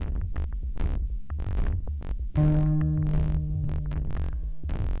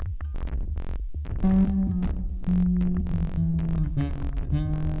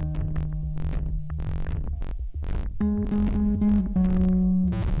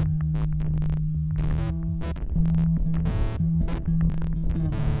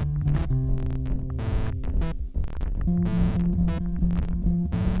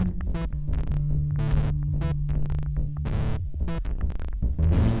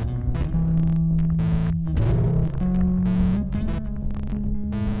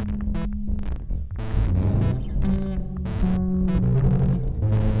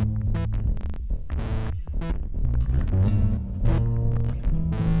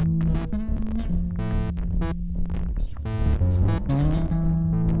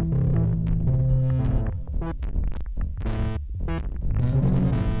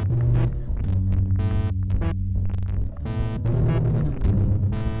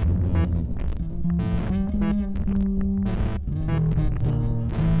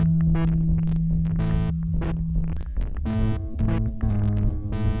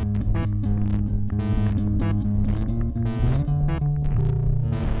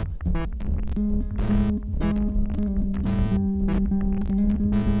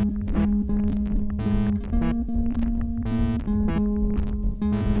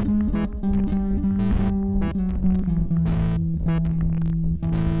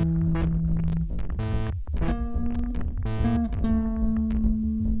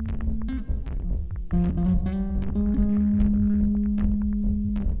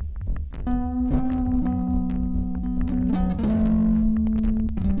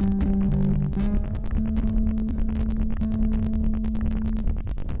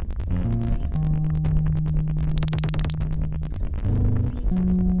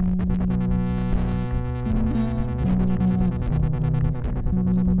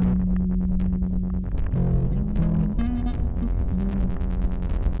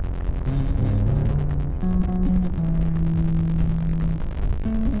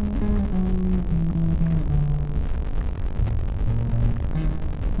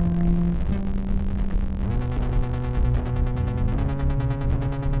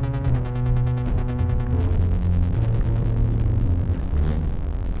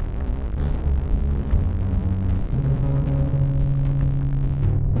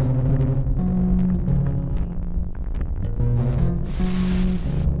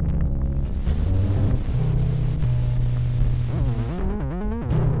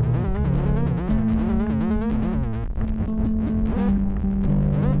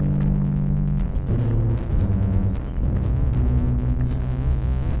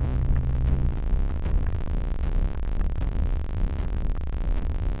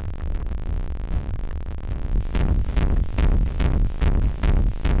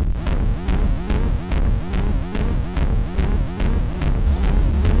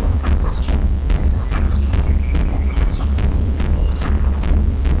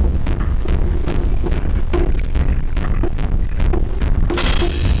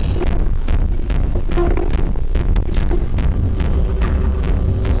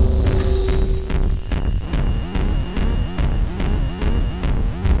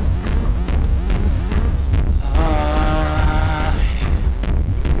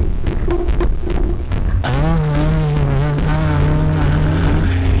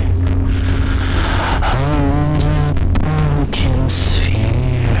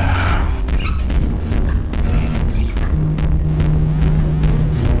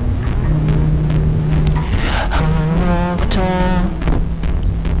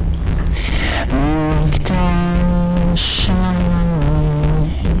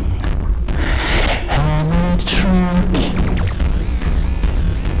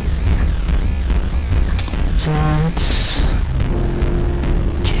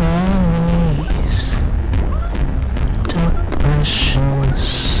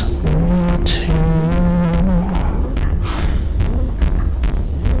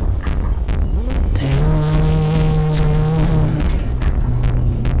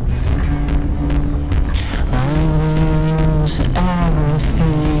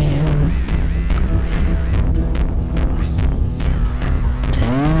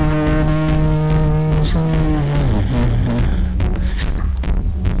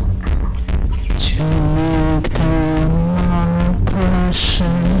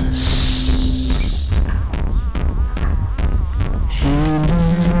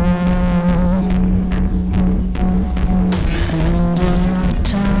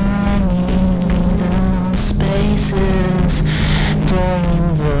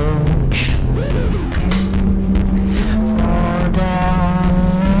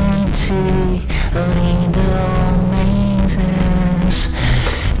Lead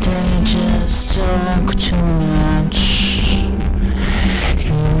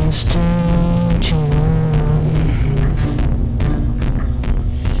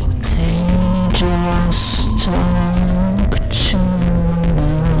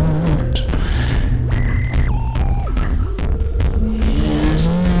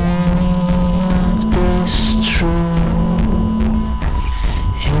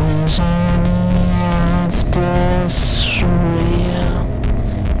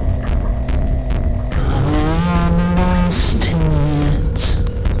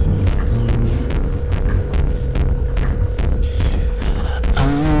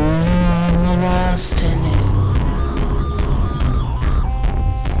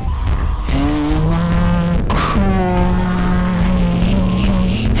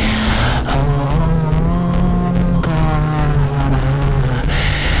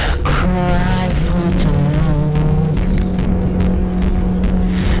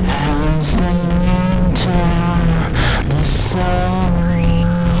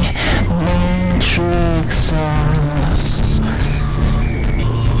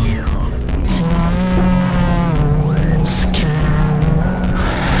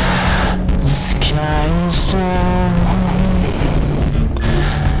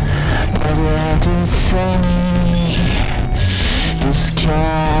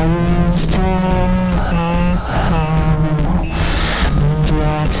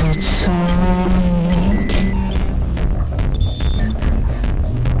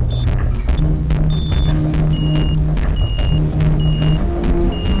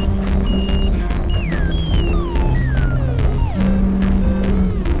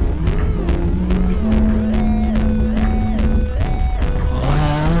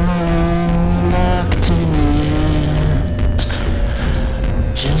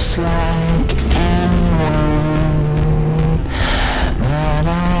just like anyone, but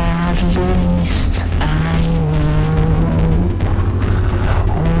at least I know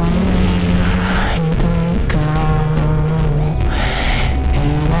where to go,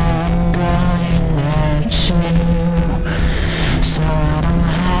 and I'm going at you, so I don't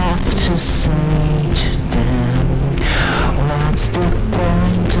have to say to them, what's the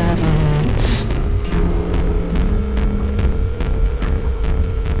point of it?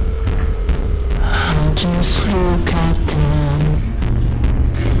 Just look at them,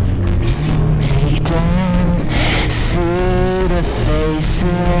 make them see the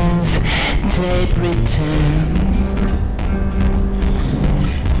faces they pretend.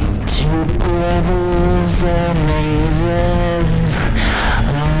 Two brothers are mazes,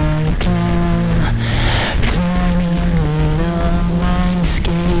 like a tiny little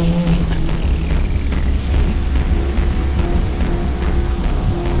mindscape.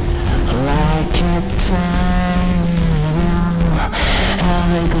 Like a tiny little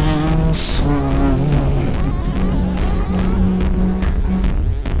elegant swoon.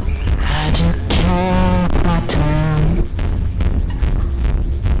 Had you care for them?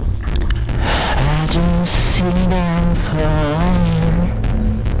 Had you seen them falling?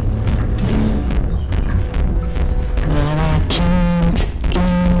 But I can't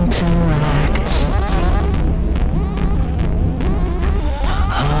interact.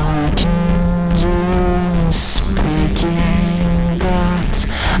 All I can do is speaking, but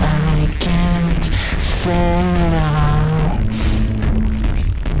I can't say it all,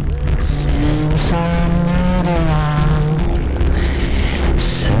 since I'm not around.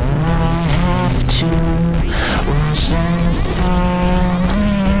 So I have to watch them fall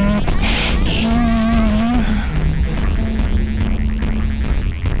here.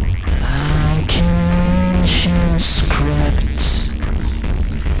 Like an ancient script,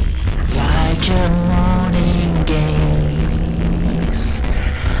 like a morning gaze,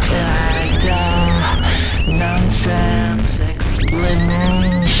 like the nonsense explanation.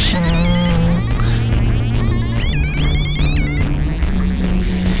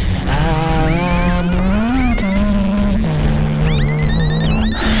 I'm reading,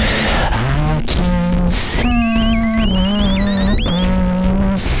 I can see my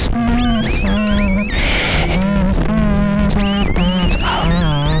own smiling in front of that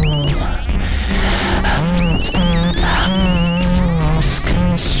hole. That harmless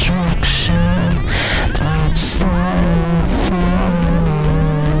construction that's no fun.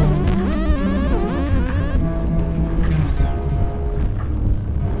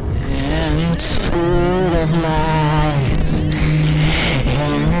 And it's full of life,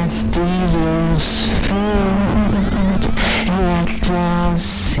 and it's diesel's food. It just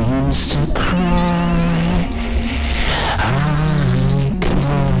seems to cry. I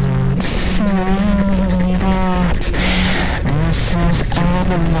can't say that this is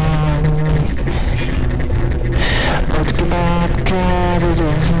Avalon, but God, it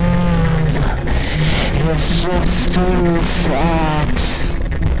is not. It's just a reset.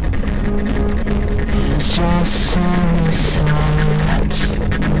 It's just a reset.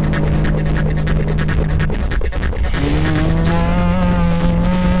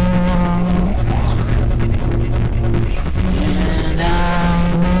 And I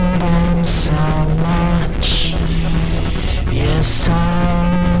need them so much. Yes, I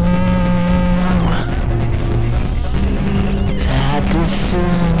know that this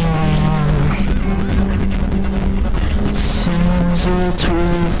is real. It seems it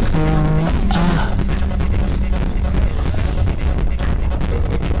will fill up.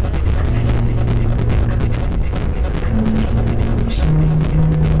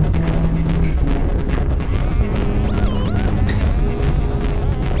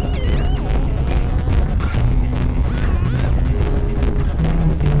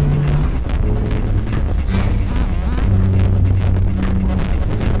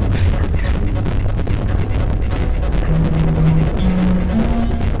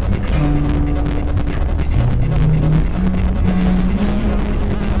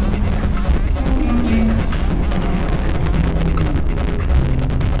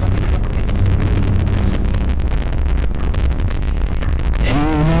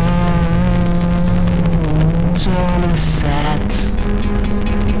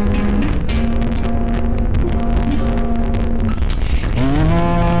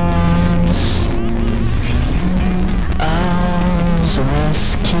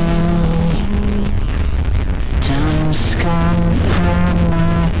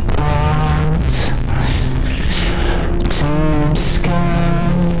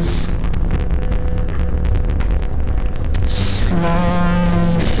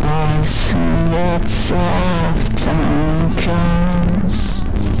 So